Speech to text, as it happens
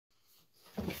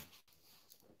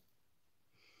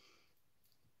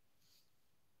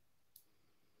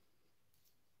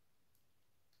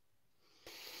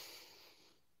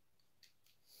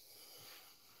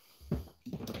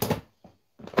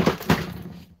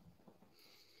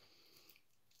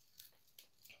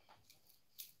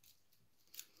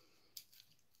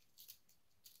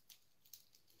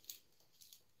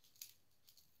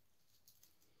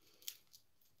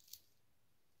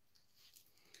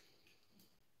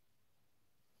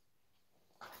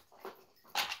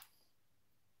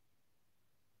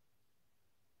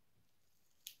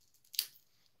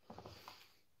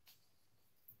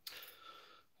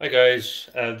Hi guys,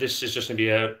 this is just going to be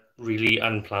a really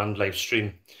unplanned live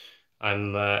stream.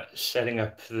 I'm setting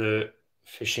up the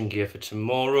fishing gear for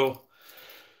tomorrow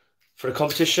for a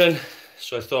competition,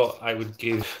 so I thought I would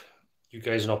give you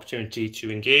guys an opportunity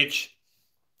to engage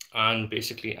and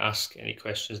basically ask any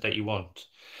questions that you want.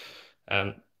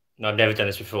 Now, I've never done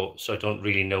this before, so I don't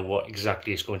really know what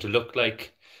exactly it's going to look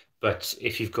like, but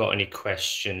if you've got any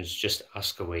questions, just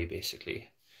ask away basically.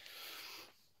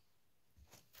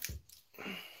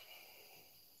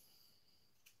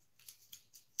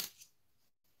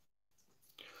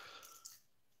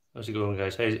 How's it going,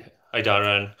 guys? Hi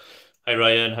Darren. Hi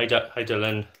Ryan. Hi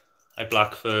Dylan. Hi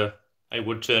Blackfur. Hi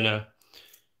Woodturner.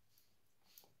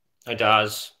 Hi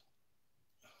Daz.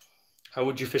 How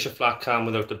would you fish a flat cam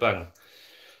without the bung?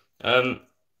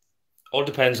 All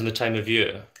depends on the time of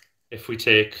year. If we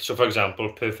take, so for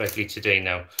example, perfectly today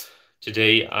now.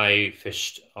 Today I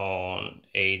fished on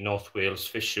a North Wales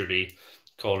fishery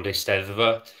called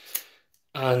Eisteddfa,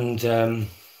 and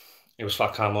it was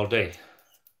flat cam all day.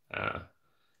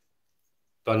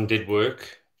 Bung did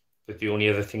work, but the only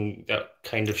other thing that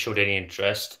kind of showed any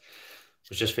interest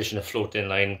was just fishing a floating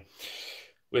line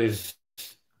with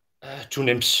two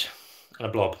nymphs and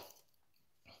a blob.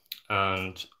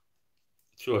 And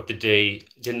throughout the day,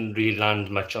 didn't really land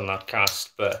much on that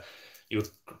cast, but you were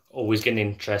always getting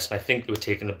interest. And I think they were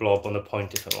taking the blob on the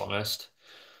point, if I'm honest.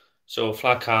 So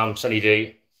flat calm, sunny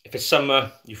day. If it's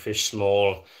summer, you fish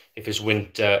small. If it's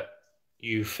winter,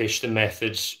 you fish the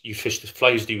methods. You fish the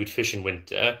flies that you would fish in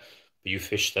winter, but you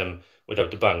fish them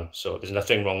without the bung. So there's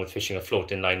nothing wrong with fishing a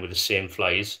floating line with the same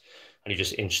flies, and you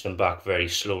just inch them back very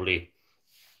slowly.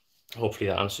 Hopefully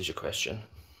that answers your question.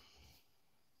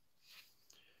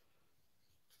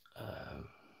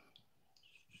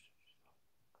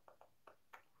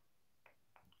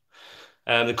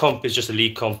 The comp is just a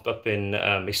league comp up in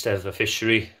Eisteddfa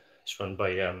Fishery. It's run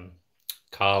by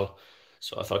Carl.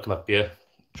 So I thought I'd come up here,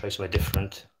 try something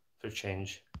different for a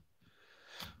change.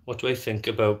 What do I think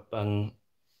about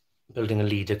building a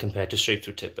leader compared to straight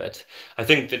through tippet? I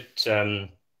think that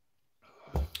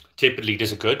tippet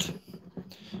leaders are good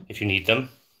if you need them.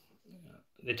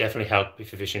 They definitely help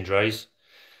if you're fishing dries.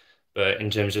 But in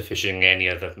terms of fishing any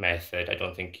other method, I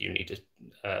don't think you need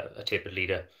a tippet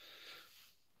leader.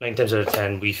 9 times out of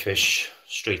 10, we fish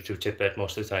straight through tippet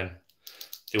most of the time.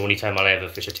 The only time I'll ever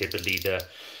fish a tippet leader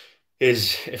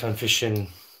is if I'm fishing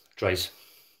dries,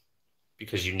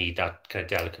 because you need that kind of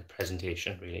delicate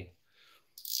presentation, really.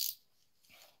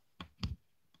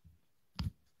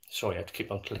 Sorry, I have to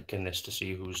keep on clicking this to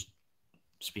see who's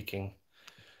speaking.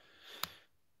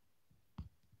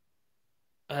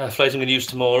 Flies I'm going to use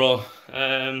tomorrow.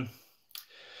 It's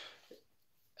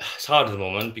hard at the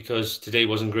moment because today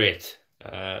wasn't great.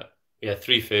 We had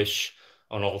 3 fish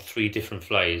on all 3 different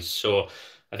flies. So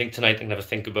I think tonight I'm going to have a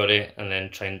think about it and then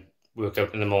try and work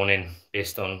out in the morning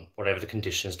based on whatever the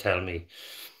conditions tell me.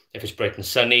 If it's bright and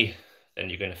sunny, then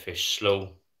you're going to fish slow.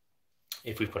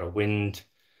 If we've got a wind,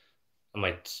 I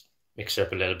might mix it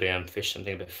up a little bit and fish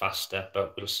something a bit faster,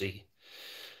 but we'll see.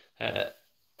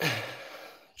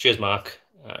 Cheers, Mark.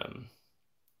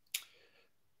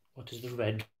 What is the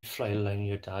red fly line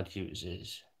your dad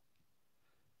uses?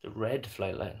 The red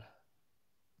fly line.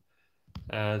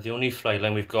 The only fly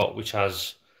line we've got which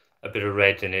has a bit of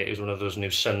red in it is one of those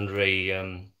new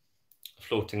Sunray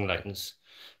floating lines,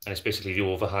 and it's basically the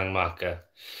overhang marker.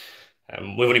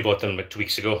 We've only bought them like 2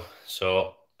 weeks ago,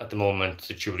 so at the moment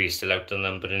the jury is still out on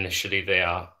them, but initially they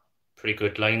are pretty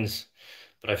good lines.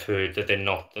 But I've heard that they're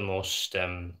not the most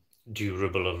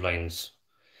durable of lines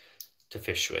to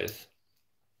fish with.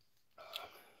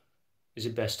 Is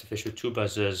it best to fish with 2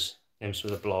 buzzers, nymphs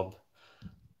with a blob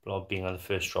being on the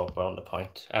first drop or on the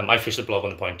point? I fish the blob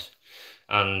on the point,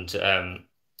 and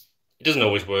it doesn't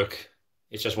always work.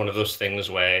 It's just one of those things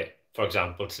where, for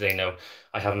example, today now,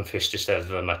 I haven't fished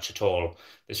Eisteddfa much at all.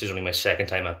 This is only my 2nd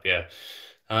time up here.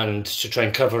 And to try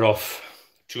and cover off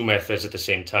 2 methods at the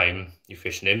same time, you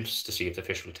fish nymphs to see if the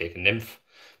fish will take a nymph.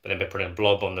 But then by putting a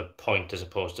blob on the point as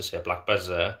opposed to, say, a black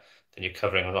buzzer, then you're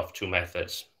covering off 2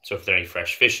 methods. So if there are any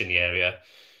fresh fish in the area,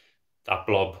 that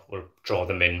blob will draw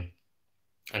them in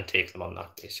and take them on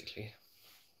that, basically.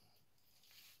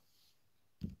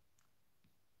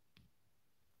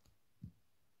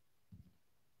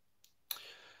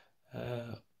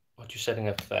 What are you setting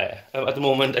up there? At the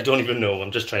moment, I don't even know.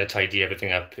 I'm just trying to tidy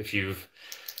everything up. If you've,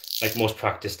 like most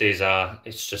practice days are,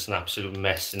 it's just an absolute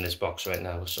mess in this box right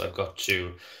now. So I've got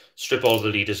to strip all the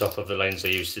leaders off of the lines I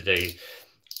used today,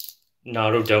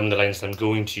 narrow down the lines that I'm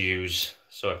going to use.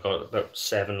 So I've got about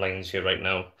 7 lines here right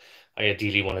now. I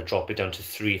ideally want to drop it down to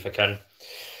 3 if I can.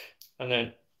 And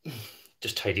then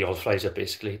just tidy all the flies up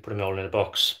basically, put them all in a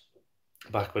box,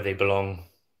 back where they belong,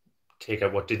 take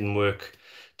out what didn't work,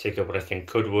 take out what I think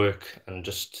could work, and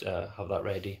just have that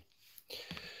ready.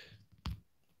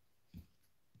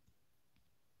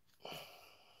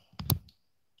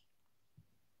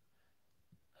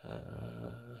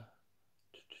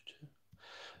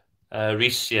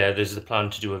 Reese, yeah, there's the plan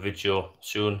to do a video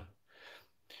soon.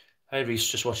 Hi Reese,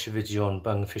 just watched your video on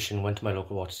bung fishing, went to my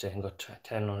local water station and got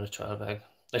 10 on a 12 bag.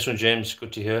 Nice one, James,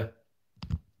 good to hear.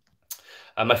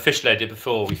 I fished it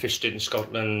before. We fished it in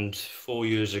Scotland 4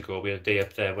 years ago. We had a day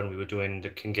up there when we were doing the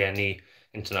Kilkenny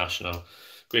International.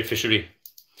 Great fishery.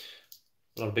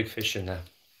 A lot of big fish in there.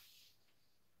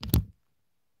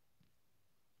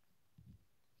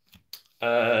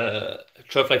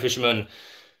 Trout fly fisherman.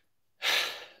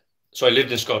 So I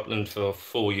lived in Scotland for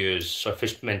 4 years, so I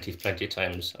fished Menteith plenty of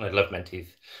times, and I love Menteith.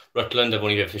 Rutland, I've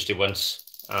only ever fished it once,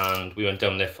 and we went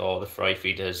down there for the fry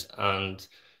feeders, and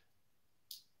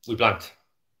we blanked.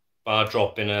 Bar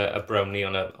dropping a brownie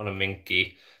on a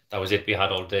minky. That was it we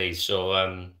had all day. So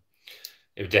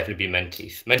it would definitely be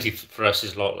Menteith. Menteith for us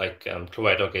is a lot like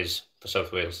Clywedog is for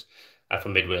South Wales, for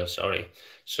Mid Wales, sorry.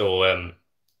 So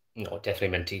no,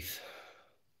 definitely Menteith.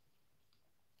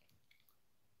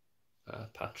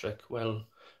 Patrick, well,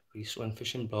 Reese, when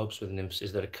fishing blobs with nymphs,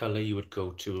 is there a colour you would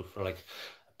go to for like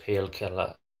a pale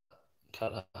colour?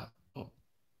 Oh,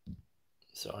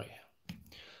 sorry.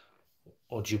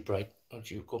 Or do you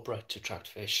go bright to attract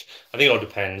fish? I think it all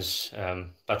depends,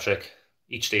 Patrick.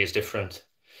 Each day is different.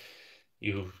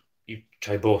 You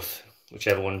try both.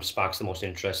 Whichever one sparks the most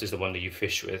interest is the one that you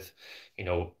fish with. You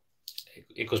know,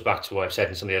 it goes back to what I've said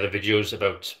in some of the other videos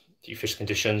about your fish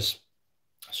conditions.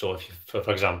 So if you,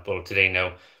 for example, today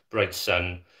now, bright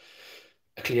sun,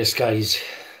 clear skies,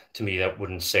 to me that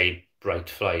wouldn't say bright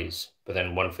flies. But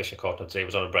then one fish I caught today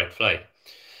was on a bright fly.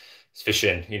 It's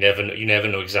fishing. You never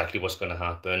know exactly what's going to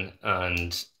happen,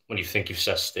 and when you think you've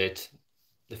sussed it,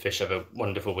 the fish have a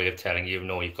wonderful way of telling you,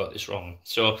 no, you've got this wrong.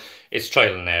 So it's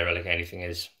trial and error, like anything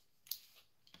is.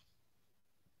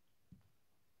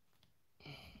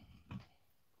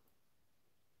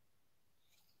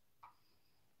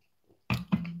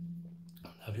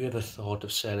 Have you ever thought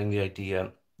of selling the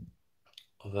idea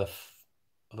of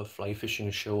a fly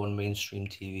fishing show on mainstream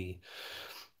TV?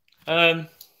 I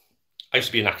used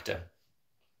to be an actor,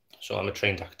 so I'm a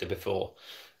trained actor before.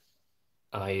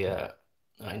 I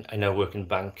now work in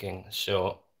banking,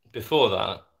 so before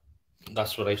that,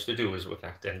 that's what I used to do, was work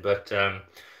acting. But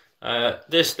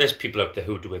there's people out there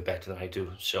who do it better than I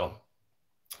do. So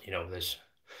you know, you've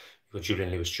got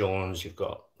Julian Lewis-Jones, you've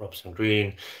got Robson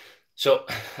Green. So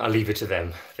I'll leave it to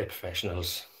them. They're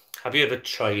professionals. Have you ever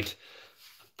tried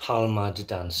palmad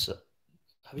dancer?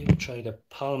 Have you ever tried a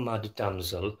palmad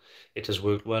damsel? It has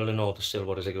worked well in all the still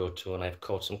waters I go to, and I've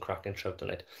caught some cracking trout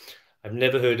on it. I've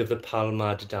never heard of the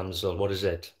palmad damsel. What is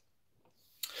it?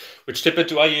 Which tippet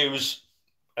do I use?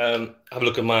 Have a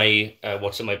look at my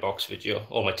what's in my box video.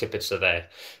 All my tippets are there.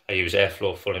 I use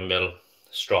Airflow, Fulling Mill,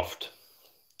 Stroft,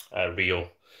 Rio,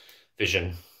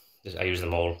 Vision. I use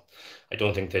them all. I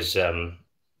don't think there's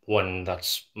one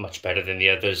that's much better than the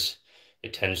others.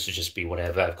 It tends to just be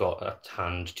whatever I've got at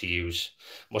hand to use.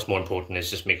 What's more important is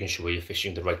just making sure you're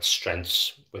fishing the right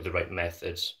strengths with the right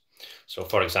methods. So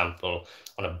for example,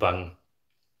 on a bung,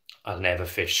 I'll never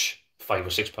fish 5 or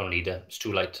 6 pound leader. It's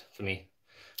too light for me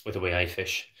with the way I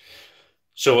fish.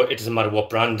 So it doesn't matter what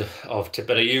brand of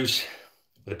tippet I use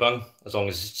with a bung, as long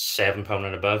as it's 7 pound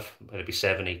and above, whether it be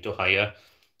 7, 8 or higher.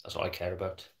 That's all I care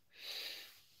about.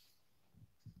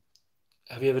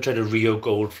 Have you ever tried a Rio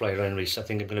Gold fly line, Reese? I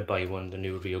think I'm going to buy one, the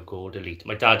new Rio Gold Elite.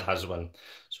 My dad has one.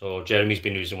 So Jeremy's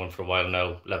been using one for a while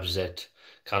now, loves it.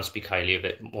 Can't speak highly of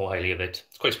it, more highly of it.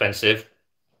 It's quite expensive,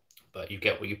 but you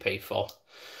get what you pay for.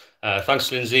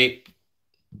 Thanks, Lindsay.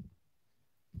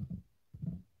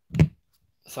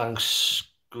 Thanks,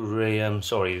 Graham.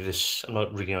 Sorry, I'm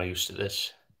not really used to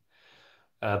this.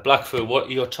 Blackfoot, what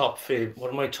are your top favorite? What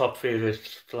are my top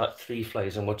favorite 3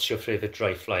 flies, and what's your favorite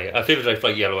dry fly? Favorite dry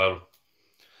fly, yellow owl.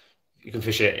 You can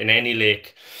fish it in any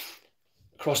lake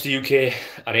across the UK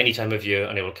at any time of year,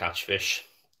 and it will catch fish.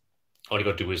 All you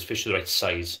got to do is fish the right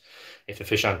size. If the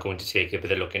fish aren't going to take it, but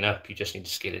they're looking up, you just need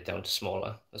to scale it down to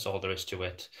smaller. That's all there is to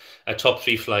it. Top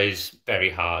 3 flies,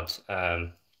 very hard.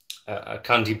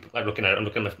 Candy. I'm looking at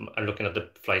the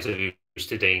flies I've used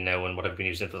today now, and what I've been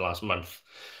using for the last month,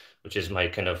 which is my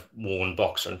kind of worn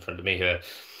box in front of me here.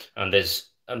 And there's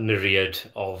a myriad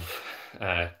of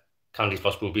candy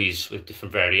floss boobies with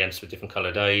different variants, with different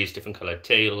coloured eyes, different coloured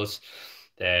tails.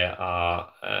 There are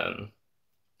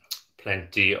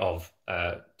plenty of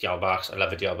diaobachs. I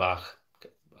love a diaobach.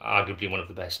 Arguably one of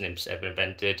the best nymphs ever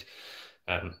invented.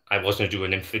 I was going to do a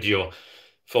nymph video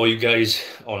for you guys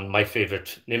on my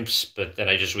favorite nymphs, but then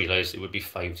I just realized it would be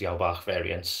 5 Diaobach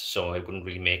variants, so I wouldn't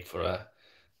really make for a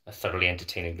thoroughly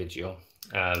entertaining video.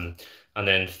 And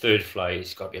then third fly,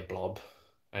 it's got to be a blob.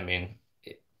 I mean,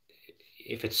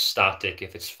 if it's static,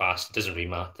 if it's fast, it doesn't really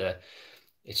matter.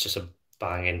 It's just a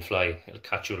banging fly. It'll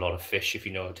catch you a lot of fish if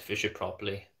you know how to fish it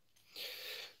properly.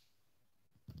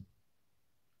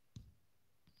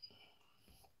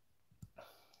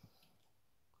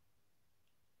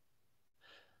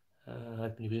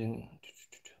 I've been using.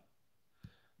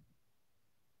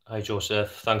 Hi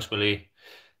Joseph, thanks Willie.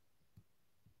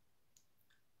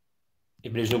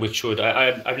 You've been using a witchwood.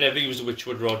 I've never used a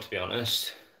witchwood rod to be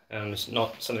honest. It's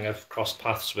not something I've crossed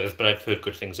paths with, but I've heard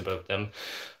good things about them.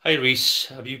 Hi Reese,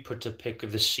 have you put a pic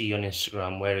of the sea on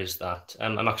Instagram? Where is that?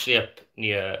 I'm actually up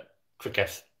near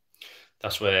Cricketh.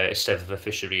 That's where Eisteddfod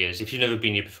fishery is. If you've never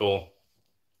been here before,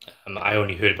 I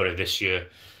only heard about it this year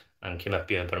and came up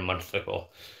here about a month ago.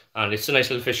 And it's a nice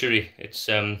little fishery. It's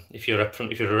if you're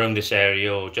around this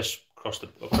area or just across the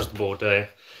border,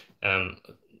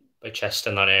 by Chester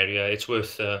and that area, it's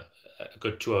worth a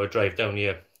good 2 hour drive down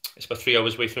here. It's about 3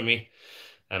 hours away from me.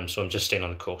 So I'm just staying on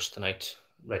the coast tonight,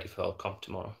 ready for our comp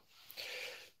tomorrow.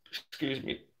 Excuse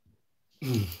me.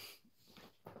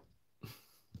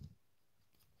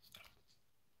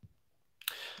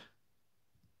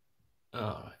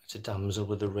 Oh, it's a damsel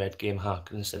with a red game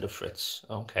hackle instead of Fritz.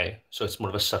 Okay, so it's more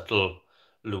of a subtle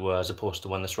lure as opposed to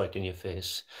one that's right in your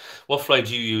face. What fly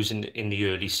do you use in the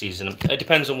early season? It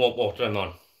depends on what water I'm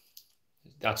on.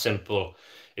 That simple.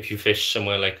 If you fish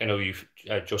somewhere like, I know you,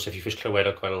 Joseph, you fish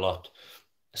Clywedog quite a lot.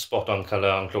 A spot on colour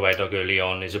on Clywedog early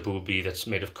on is a booby that's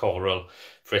made of coral,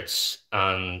 Fritz,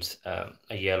 and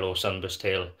a yellow sunburst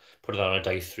tail. Put it on a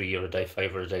day 3 or a day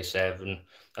 5 or a day 7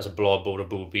 as a blob or a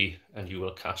booby, and you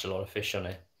will catch a lot of fish on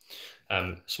it.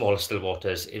 Smaller still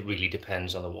waters, it really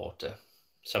depends on the water.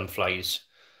 Some flies,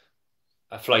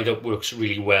 a fly that works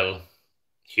really well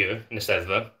here in the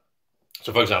Eisteddfod.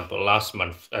 So, for example, last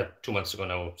month, 2 months ago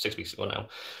now, 6 weeks ago now,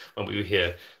 when we were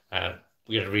here,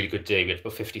 we had a really good day. We had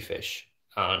about 50 fish,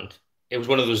 and it was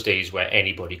one of those days where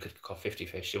anybody could catch 50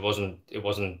 fish. It wasn't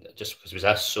just because it was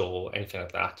us or anything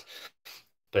like that,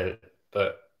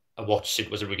 but a watch sit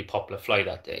was a really popular fly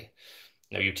that day.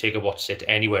 Now you take a watch sit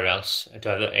anywhere else,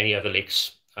 to any other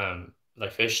lakes that I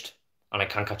fished, and I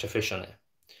can't catch a fish on it.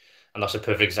 And that's a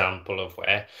perfect example of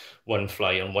where one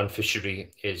fly on one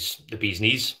fishery is the bee's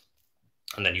knees,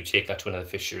 and then you take that to another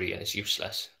fishery and it's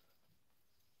useless.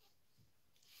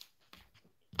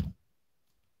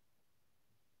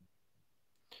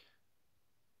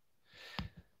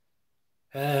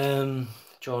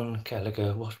 John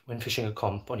Gallagher, when fishing a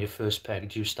comp on your first peg,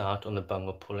 do you start on the bung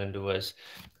or pull in lures?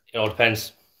 It all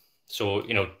depends. So,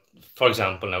 for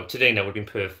example, now today would have been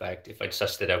perfect if I'd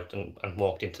sussed it out and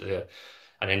walked into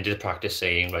and ended the practice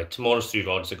saying, right, tomorrow's 3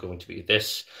 rods are going to be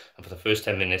this, and for the first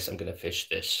 10 minutes, I'm going to fish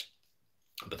this.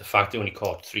 But the fact that I only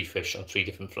caught 3 fish on 3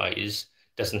 different flies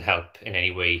doesn't help in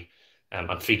any way,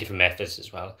 and 3 different methods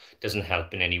as well, doesn't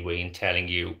help in any way in telling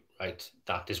you, right,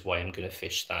 that is why I'm going to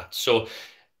fish that. So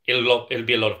it'll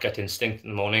be a lot of gut instinct in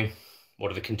the morning.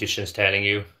 What are the conditions telling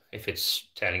you? If it's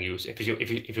telling you,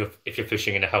 if you're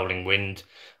fishing in a howling wind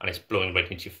and it's blowing right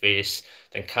into your face,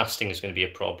 then casting is going to be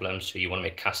a problem. So you want to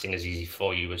make casting as easy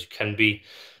for you as you can be.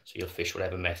 So you'll fish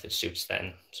whatever method suits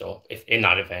then. So if in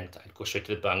that event, I'd go straight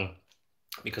to the bung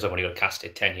because I've only got to cast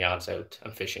it 10 yards out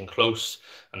and fishing close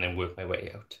and then work my way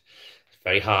out. It's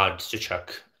very hard to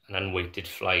chuck an unweighted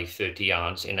fly 30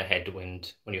 yards in a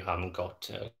headwind when you haven't got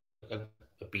a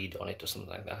bead on it or something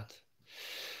like that.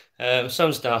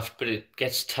 Sounds daft, but it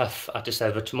gets tough at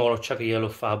Eisteddfod. Tomorrow, chuck a yellow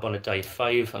fab on a dive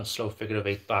 5 and slow figure of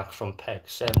 8 back from peg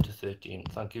 7 to 13.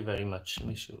 Thank you very much. Let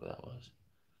me see what that was.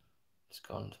 It's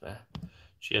gone there.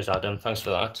 Cheers, Adam. Thanks for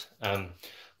that.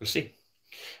 We'll see.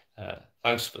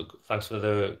 Thanks for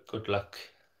the good luck.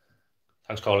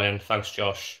 Thanks, Colin. Thanks,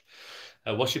 Josh.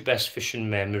 What's your best fishing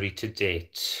memory to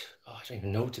date? Oh, I don't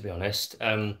even know, to be honest.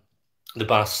 The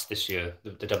bass this year,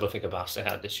 the double figure bass I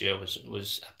had this year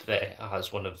was up there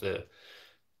as one of the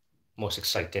most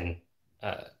exciting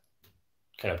kind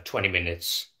of 20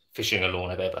 minutes fishing alone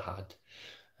I've ever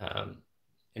had.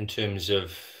 In terms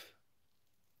of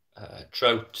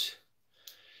trout,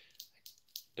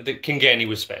 the Kingeni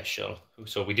was special.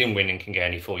 So we didn't win in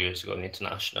Kingeni 4 years ago in the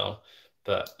international,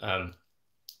 but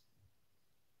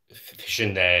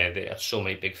fishing there are so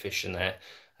many big fish in there.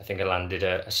 I think I landed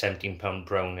a 17-pound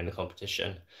brown in the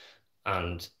competition,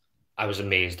 and I was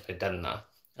amazed I'd done that.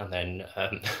 And then,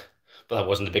 but that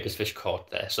wasn't the biggest fish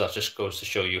caught there. So that just goes to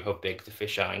show you how big the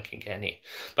fish are in Kingeni.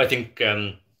 But I think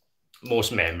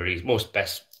most memories, most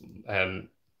best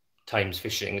times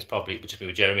fishing is probably between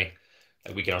with Jeremy.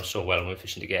 Like, we get on so well when we're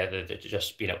fishing together that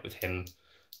just being out with him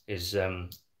is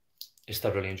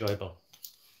thoroughly enjoyable.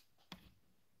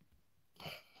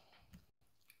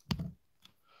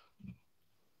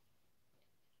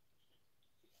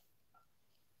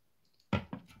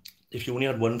 If you only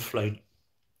had one fly,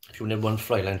 if you only had one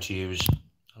fly line to use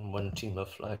and one team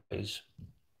of flies,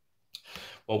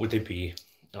 what would they be?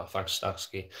 Oh, thanks,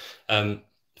 Starsky.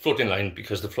 Floating line,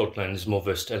 because the floating line is more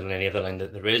versatile than any other line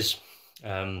that there is.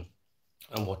 And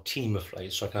what team of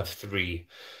flies? So I can have three.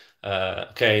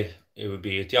 Okay, it would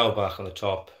be a diaobach on the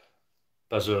top,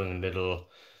 buzzer in the middle,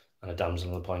 and a damsel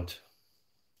on the point.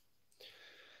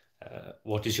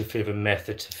 What is your favorite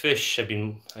method to fish?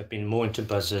 I've been more into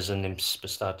buzzers and I'm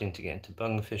starting to get into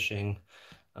bung fishing,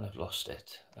 and I've lost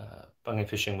it. Bunging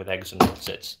fishing with eggs and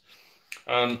nutsets.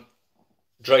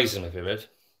 Dries is my favorite.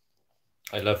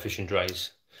 I love fishing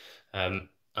dries.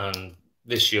 And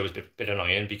this year was a bit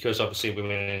annoying because obviously we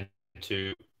went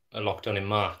into a lockdown in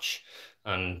March,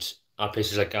 and our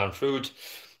places like Garnfruit,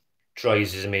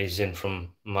 dries is amazing from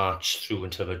March through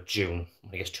until about June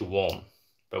when it gets too warm.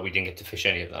 But we didn't get to fish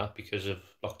any of that because of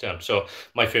lockdown. So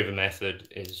my favorite method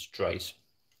is dries.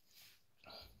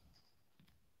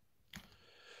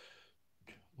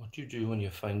 What do you do when you're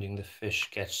finding the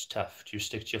fish gets tough? Do you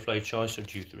stick to your fly choice, or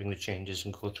do you bring the changes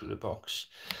and go through the box?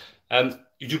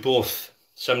 You do both.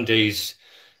 Some days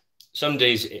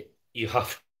you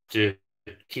have to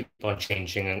keep on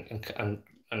changing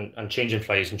and changing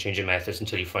flies and changing methods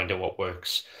until you find out what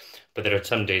works. But there are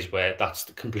some days where that's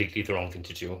completely the wrong thing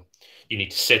to do. You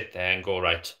need to sit there and go,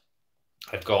 right,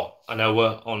 I've got an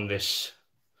hour on this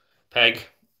peg,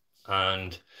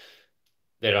 and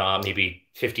there are maybe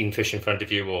 15 fish in front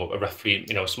of you, or a roughly,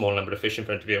 a small number of fish in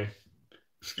front of you.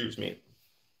 Excuse me.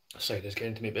 Sorry, that's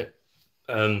getting to me a bit.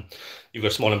 You've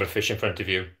got a small number of fish in front of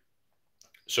you.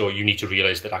 So you need to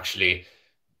realize that actually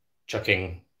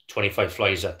chucking 25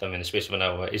 flies at them in the space of an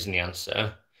hour isn't the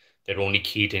answer. They're only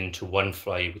keyed into one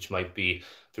fly, which might be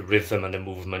the rhythm and the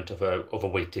movement of a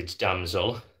weighted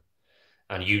damsel.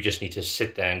 And you just need to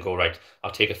sit there and go, right,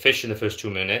 I'll take a fish in the first 2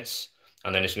 minutes,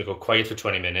 and then it's going to go quiet for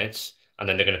 20 minutes, and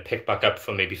then they're going to pick back up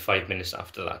for maybe 5 minutes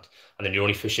after that. And then you're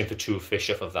only fishing for 2 fish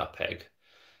off of that peg.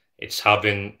 It's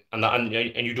having, and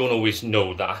you don't always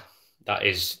know that.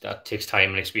 That takes time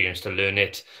and experience to learn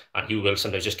it, and you will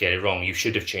sometimes just get it wrong. You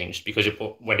should have changed, because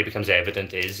when it becomes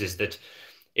evident is that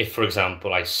if, for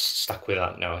example, I stuck with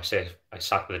that now, I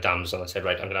sat with a damsel and I said,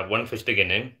 right, I'm going to have one fish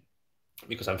beginning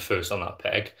because I'm first on that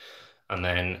peg, and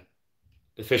then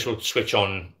the fish will switch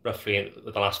on roughly in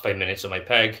the last 5 minutes of my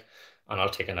peg, and I'll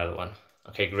take another one.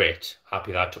 Okay, great.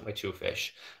 Happy that I took my 2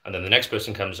 fish. And then the next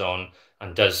person comes on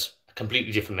and does a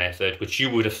completely different method, which you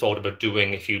would have thought about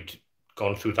doing if you'd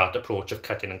gone through that approach of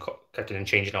cutting and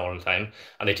changing all the time,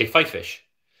 and they take 5 fish.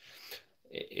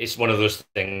 It's one of those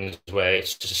things where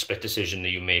it's just a split decision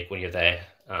that you make when you're there,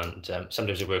 and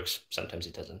sometimes it works, sometimes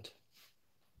it doesn't.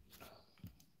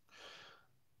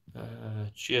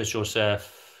 Cheers,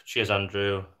 Joseph. Cheers,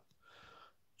 Andrew.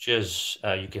 Cheers,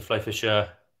 UK Fly Fisher.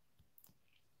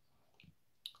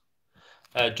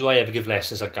 Do I ever give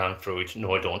lessons at Garnfruit?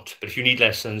 No, I don't. But if you need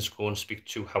lessons, go and speak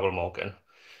to Howell Morgan.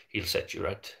 He'll set you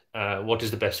right. What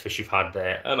is the best fish you've had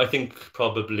there? I think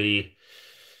probably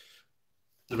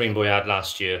the rainbow I had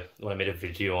last year, when I made a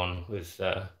video on with,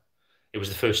 it was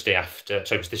the first day after,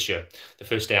 sorry, it was this year, the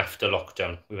first day after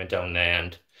lockdown. We went down there,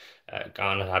 and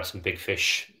Garn had some big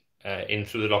fish in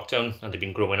through the lockdown, and they've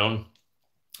been growing on.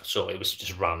 So it was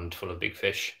just rammed full of big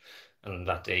fish. And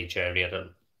that day, Jerry had a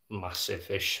massive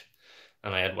fish,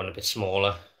 and I had one a bit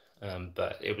smaller.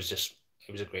 But it was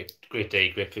a great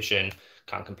day, great fishing.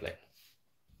 Can't complain.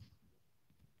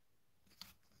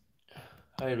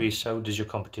 Hi Reese, how does your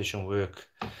competition work?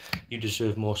 You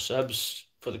deserve more subs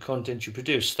for the content you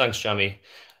produce. Thanks, Jamie.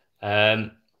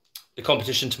 The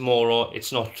competition tomorrow,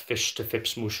 it's not fish to FIP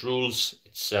smoosh rules.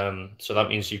 It's so that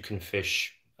means you can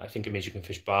fish, I think it means you can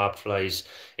fish barb flies.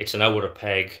 It's an hour a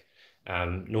peg,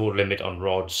 no limit on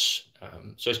rods.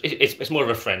 So it's more of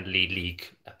a friendly league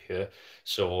up here.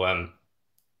 So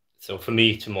so for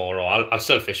me tomorrow, I'll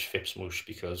still fish FIP smoosh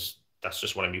because that's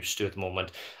just what I'm used to at the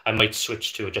moment. I might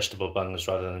switch to adjustable bungs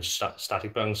rather than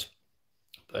static bungs,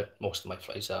 but most of my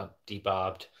flies are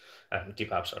debarbed,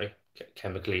 sorry,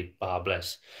 chemically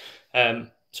barbless.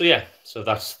 So yeah, so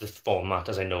that's the format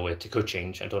as I know it. It could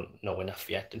change. I don't know enough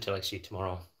yet until I see it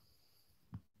tomorrow.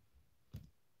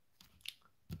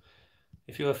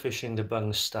 If you are fishing the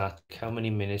bung stack, how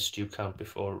many minutes do you count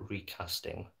before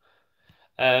recasting?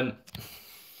 It's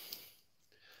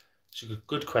a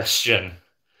good question.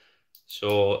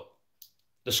 So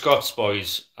the Scots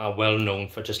boys are well known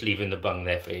for just leaving the bung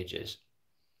there for ages.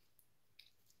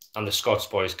 And the Scots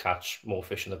boys catch more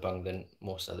fish in the bung than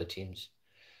most other teams.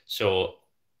 So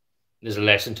there's a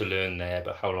lesson to learn there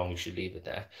about how long you should leave it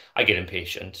there. I get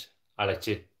impatient. I like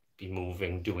to be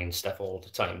moving, doing stuff all the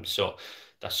time. So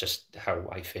that's just how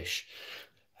I fish.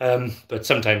 But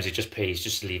sometimes it just pays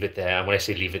just to leave it there. And when I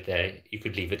say leave it there, you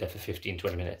could leave it there for 15,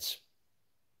 20 minutes.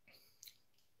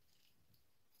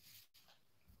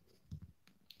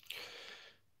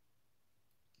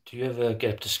 Do you ever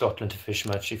get up to Scotland to fish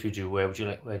much? If you do, where would you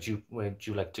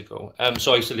like to go?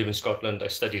 So I used to live in Scotland. I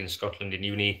studied in Scotland in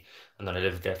uni, and then I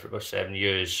lived there for about 7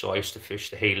 years. So I used to fish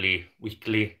the Hayley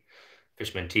weekly,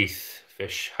 fish Menteith,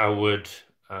 fish Howard.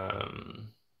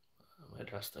 Where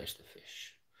last I used to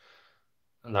fish,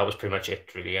 and that was pretty much it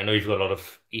really. I know you've got a lot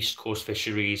of East Coast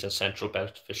fisheries and Central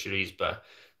Belt fisheries, but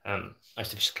I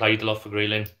used to fish Clyde a lot for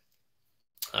grayling.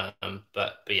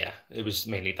 But yeah, it was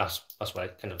mainly that's why I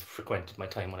kind of frequented my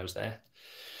time when I was there.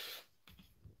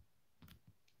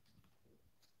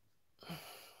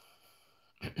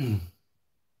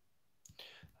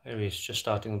 Aries just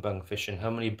starting bung fishing. How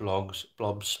many blobs,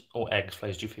 or egg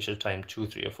flies do you fish at a time? 2,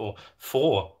 3, or 4?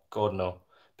 4? God no,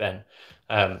 Ben.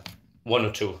 1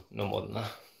 or 2, no more than that.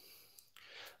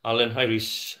 Alan, hi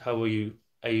Reese, how are you?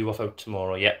 Are you off out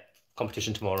tomorrow? Yeah,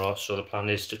 competition tomorrow. So the plan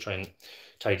is to try and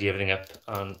tidy everything up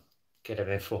and get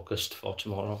everything focused for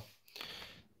tomorrow.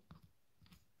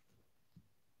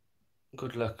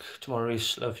 Good luck tomorrow,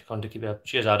 Reese. Love your content. Keep it up.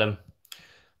 Cheers, Adam.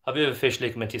 Have you ever fished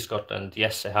Lake Menteith, Scotland?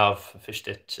 Yes, I have. I fished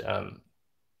it.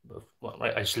 Well,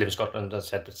 I used to live in Scotland. As I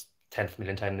said, it's 10th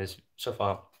million times so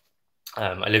far.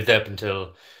 I lived there up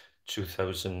until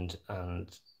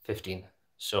 2015.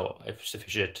 So I used to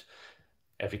fish it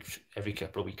every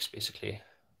couple of weeks, basically.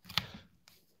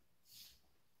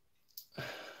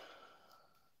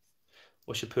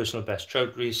 What's your personal best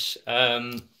trout, Reese?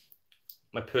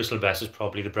 My personal best is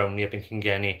probably the brownie up in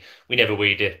Kingenny. We never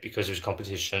weighed it because it was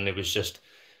competition. It was just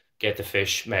get the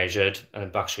fish measured and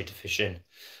then back straight to fishing.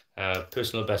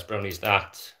 Personal best brownie is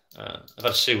that. I've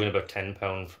had a sue in about £10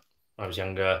 when I was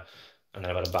younger, and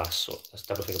then I've had a bass, so that's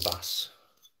double figure bass.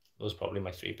 Those are probably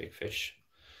my 3 big fish.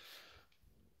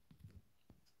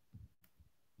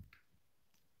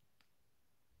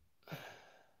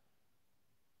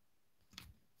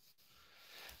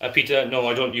 Peter, no,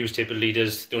 I don't use tapered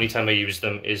leaders. The only time I use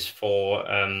them is for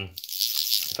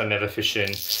if I'm ever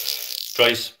fishing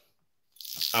fries,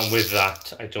 and with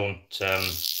that, I don't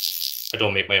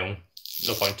make my own.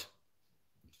 No point.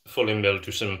 Fulling Mill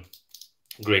do some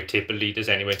great tapered leaders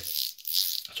anyway,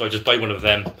 so I just buy one of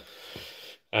them.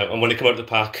 And when they come out of the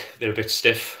pack, they're a bit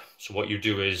stiff. So what you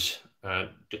do is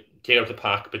take out the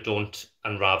pack, but don't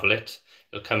unravel it.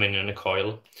 It'll come in a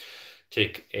coil.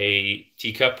 Take a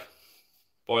teacup,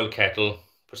 boil a kettle,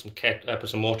 put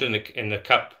some water in the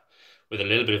cup with a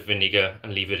little bit of vinegar,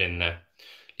 and leave it in there.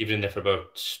 Leave it in there for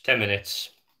about 10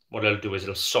 minutes. What it'll do is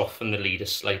it'll soften the leader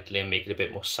slightly and make it a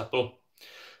bit more supple.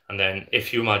 And then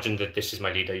if you imagine that this is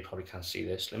my leader, you probably can't see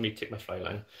this. Let me take my fly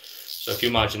line. So if you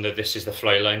imagine that this is the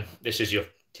fly line, this is your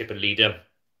tapered leader,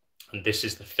 and this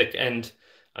is the thick end,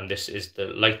 and this is the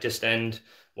lightest end.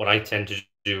 What I tend to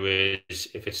do is,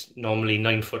 if it's normally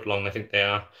 9 foot long, I think they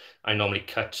are, I normally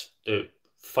cut the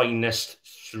finest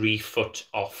 3 foot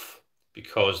off,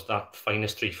 because that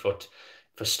finest 3 foot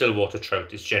for stillwater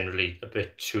trout is generally a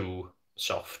bit too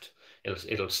soft.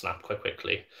 It'll snap quite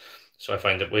quickly. So I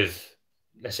find that with,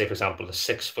 let's say for example, the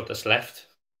 6 foot that's left,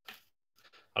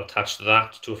 I'll attach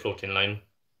that to a floating line.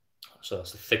 So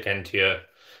that's the thick end here.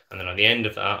 And then on the end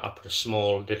of that, I'll put a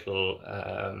small little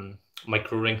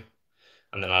micro ring.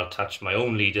 And then I'll attach my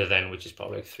own leader then, which is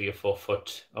probably like 3 or 4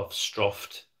 foot of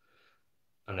stroft,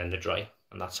 and then the dry.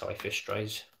 And that's how I fish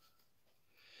dries.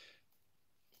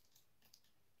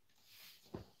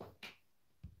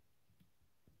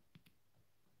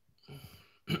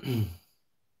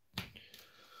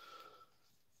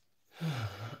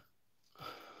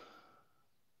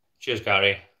 Cheers,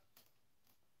 Gary.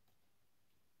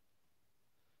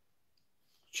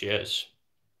 Cheers.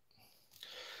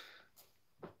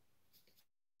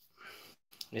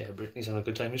 Yeah, Brittany's having a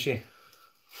good time, is she?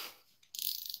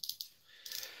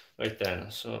 Right then,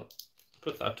 so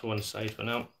put that to one side for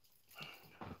now.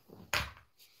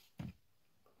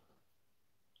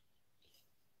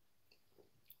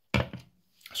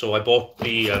 So I bought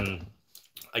the,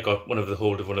 I got one of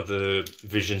the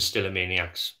Vision Stiller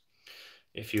Maniacs.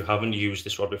 If you haven't used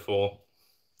this rod before,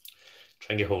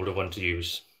 try and get hold of one to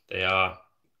use. They are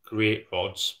great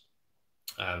rods.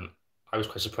 I was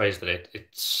quite surprised that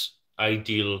it's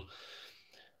ideal.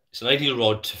 It's an ideal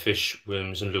rod to fish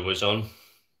worms and lures on,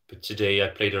 But today I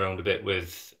played around a bit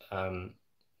with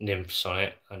nymphs on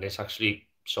it, and it's actually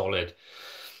solid.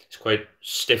 It's quite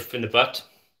stiff in the butt,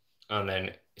 and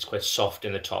then it's quite soft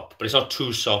in the top. But it's not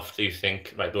too soft that you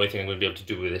think, right, the only thing I'm going to be able to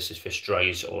do with this is fish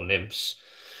dries or nymphs.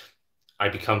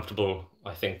 I'd be comfortable,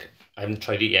 I think, I haven't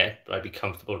tried it yet, but I'd be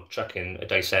comfortable chucking a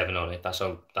die 7 on it. That's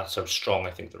how strong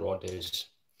I think the rod is.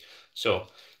 So,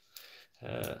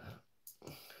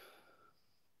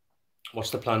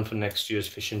 what's the plan for next year's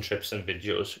fishing trips and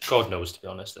videos? God knows, to be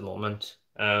honest, at the moment.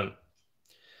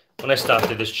 When I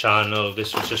started this channel,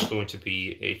 this was just going to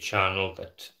be a channel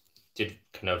that did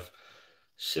kind of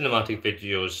cinematic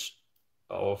videos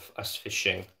of us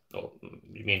fishing, or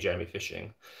me and Jeremy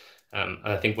fishing. And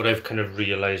I think what I've kind of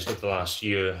realized over the last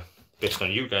year, based on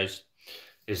you guys,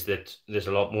 is that there's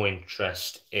a lot more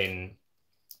interest in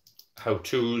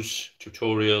how-tos,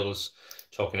 tutorials,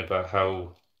 talking about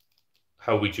how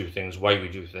we do things, why we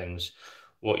do things,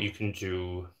 what you can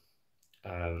do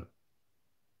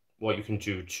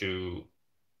to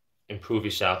improve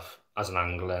yourself as an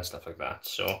angler and stuff like that.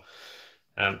 So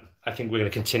I think we're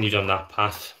going to continue down that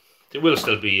path. There will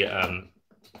still be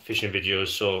fishing videos.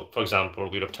 So, for example,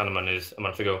 we were up Tommorow a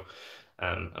month ago,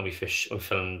 and we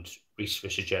filmed Reese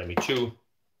Fisher Jeremy 2.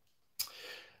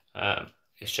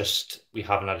 It's just we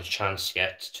haven't had a chance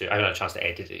yet I haven't had a chance to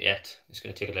edit it yet. It's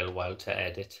going to take a little while to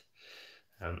edit.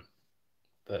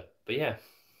 But yeah.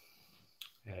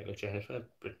 Yeah, I got Jennifer,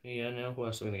 Brittany, yeah, now who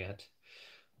else are we going to get?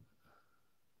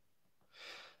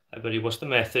 Hey buddy, what's the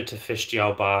method to fish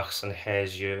dialbachs and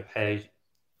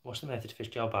what's the method to fish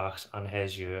dialbachs and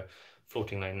hares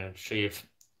floating line and retrieve?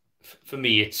 For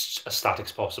me, it's as static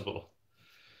as possible.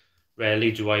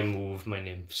 Rarely do I move my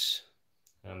nymphs.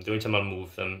 The only time I'll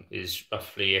move them is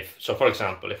roughly for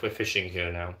example, if we're fishing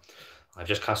here now, I've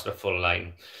just cast a full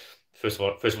line. First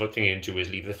of all, thing you can do is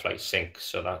leave the fly sink.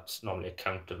 So that's normally a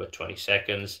count of about 20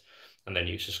 seconds. And then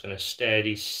you're just going to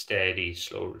steady,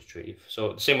 slow retrieve.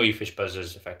 So the same way you fish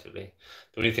buzzers, effectively.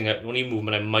 The only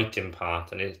movement I might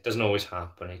impart, and it doesn't always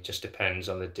happen, it just depends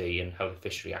on the day and how the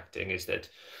fish are reacting, is that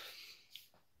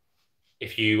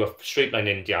if you are straight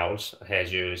lining dials,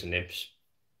 hares and nymphs,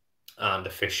 and the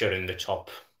fish are in the top,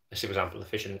 let's say, for example, the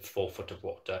fish are in 4 foot of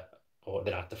water, or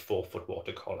they're at the 4 foot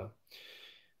water column.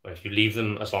 But if you leave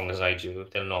them as long as I do,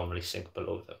 they'll normally sink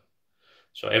below them.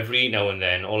 So every now and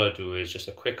then, all I do is just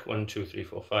a quick 1, 2, 3,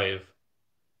 4, 5,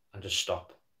 and just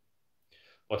stop.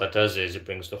 What that does is it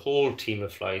brings the whole team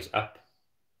of flies up,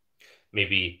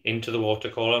 maybe into the water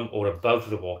column or above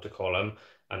the water column,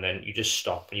 and then you just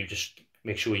stop and you just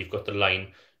make sure you've got the line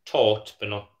taut but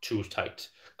not too tight.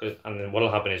 And then what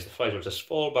will happen is the flies will just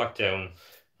fall back down,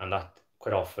 and that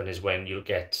quite often is when you'll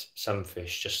get some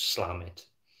fish just slam it.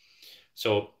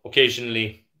 So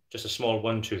occasionally, just a small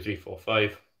 1, 2, 3, 4,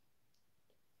 5,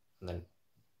 and then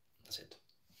that's it.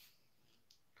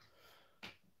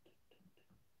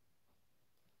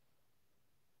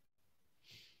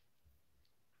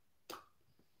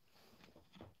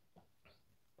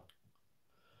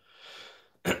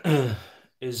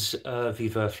 Is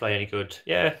Viva Fly any good?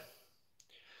 Yeah.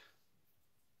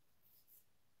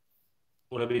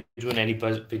 Will I be doing any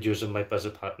videos of my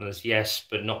buzzer partners? Yes,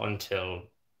 but not until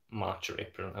March or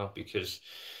April now, because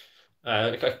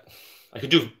like I could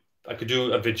do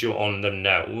a video on them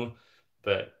now,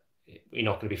 but we're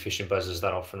not going to be fishing buzzers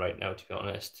that often right now, to be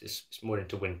honest. It's more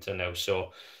into winter now,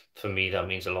 so for me that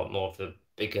means a lot more of the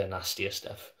bigger, nastier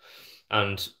stuff.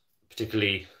 And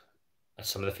particularly at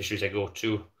some of the fisheries I go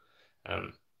to,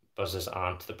 buzzers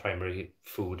aren't the primary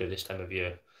food at this time of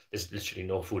year. There's literally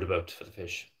no food about for the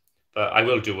fish. But I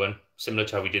will do one, similar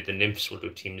to how we did the nymphs. We'll do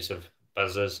teams of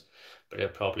buzzers, but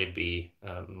it'll probably be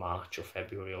March or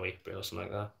February or April or something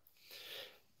like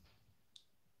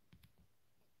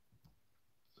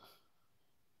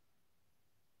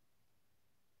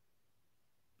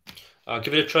that.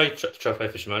 Give it a try, Fly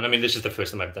Fisherman. I mean, this is the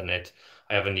first time I've done it.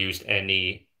 I haven't used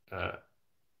any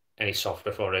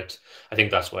software for it. I think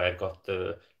that's why I've got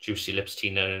the Juicy Lips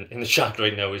Tina in the chat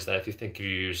right now, is that if you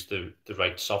use the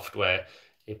right software,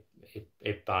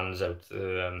 it bans out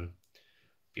the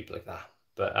people like that.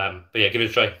 But yeah, give it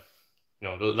a try. You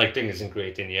know, the lighting isn't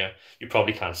great in here. You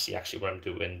probably can't see actually what I'm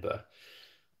doing, but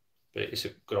it's a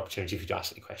good opportunity for you to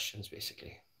ask any questions,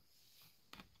 basically.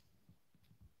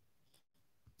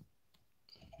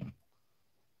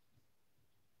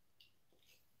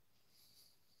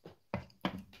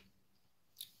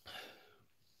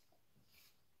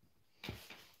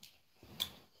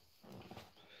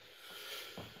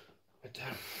 But,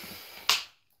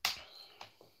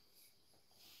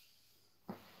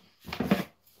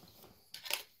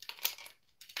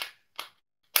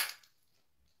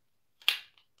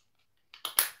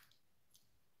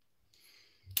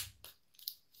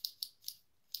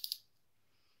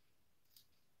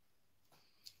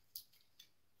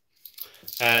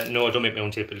 No, I don't make my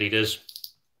own tapered leaders.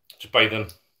 Just buy them.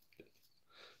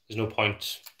 There's no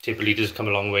point. Tapered leaders have come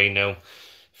a long way now.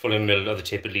 Fully milled other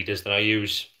tapered leaders that I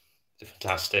use. They're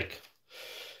fantastic.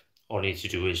 All I need to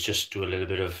do is just do a little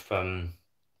bit of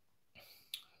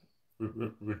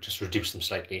just reduce them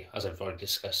slightly, as I've already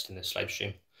discussed in this live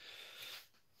stream.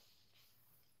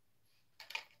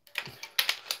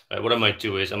 Right, what I might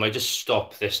do is I might just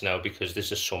stop this now because there's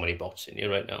just so many bots in here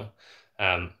right now.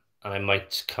 And I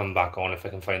might come back on if I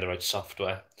can find the right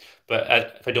software. But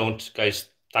if I don't, guys,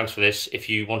 thanks for this. If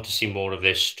you want to see more of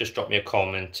this, just drop me a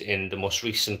comment in the most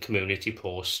recent community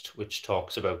post, which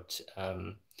talks about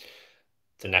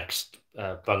the next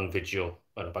bung video,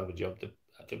 well, not bung video,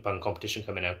 the bung competition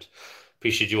coming out.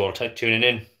 Appreciate you all tuning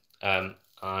in. And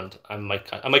I might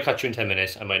catch you in 10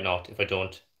 minutes. I might not. If I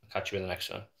don't, I'll catch you in the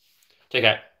next one. Take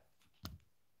care.